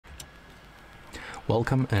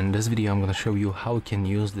Welcome, and in this video I'm going to show you how you can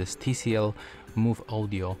use this TCL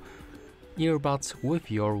MoveAudio earbuds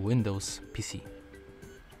with your Windows PC.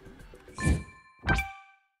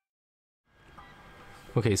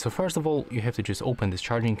 Okay, so first of all you have to just open this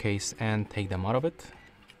charging case and take them out of it.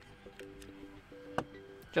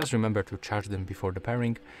 Just remember to charge them before the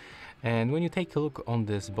pairing, and when you take a look on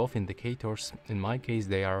this both indicators, in my case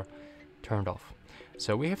they are turned off.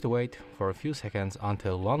 So we have to wait for a few seconds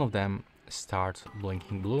until one of them starts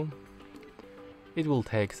blinking blue. It will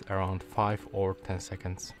take around 5 or 10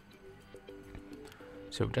 seconds.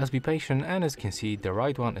 So just be patient, and as you can see the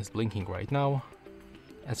right one is blinking right now.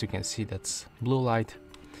 As you can see, that's blue light.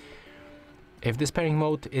 If this pairing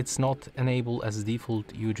mode it's not enabled as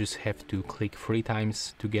default, you just have to click 3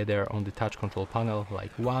 times together on the touch control panel,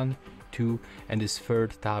 like 1, 2, and this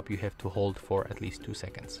third tab you have to hold for at least 2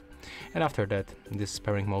 seconds. And after that this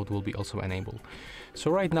pairing mode will be also enabled.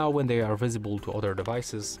 So right now when they are visible to other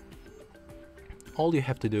devices, all you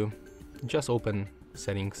have to do, just open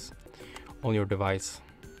settings on your device.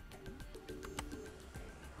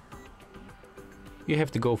 You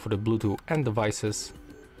have to go for the Bluetooth and devices.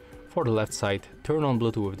 For the left side, turn on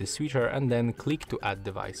Bluetooth with the switcher and then click to add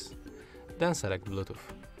device. Then select Bluetooth.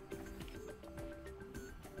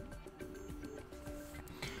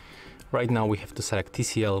 Right now we have to select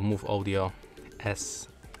TCL MoveAudio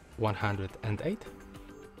S180.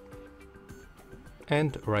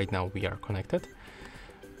 And right now we are connected.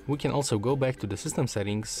 We can also go back to the system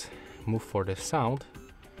settings, move for the sound,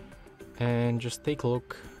 and just take a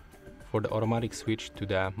look for the automatic switch to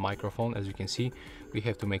the microphone. As you can see, we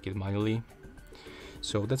have to make it manually.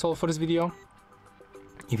 So that's all for this video.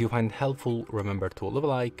 If you find it helpful, remember to leave a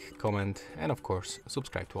like, comment, and of course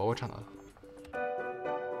subscribe to our channel.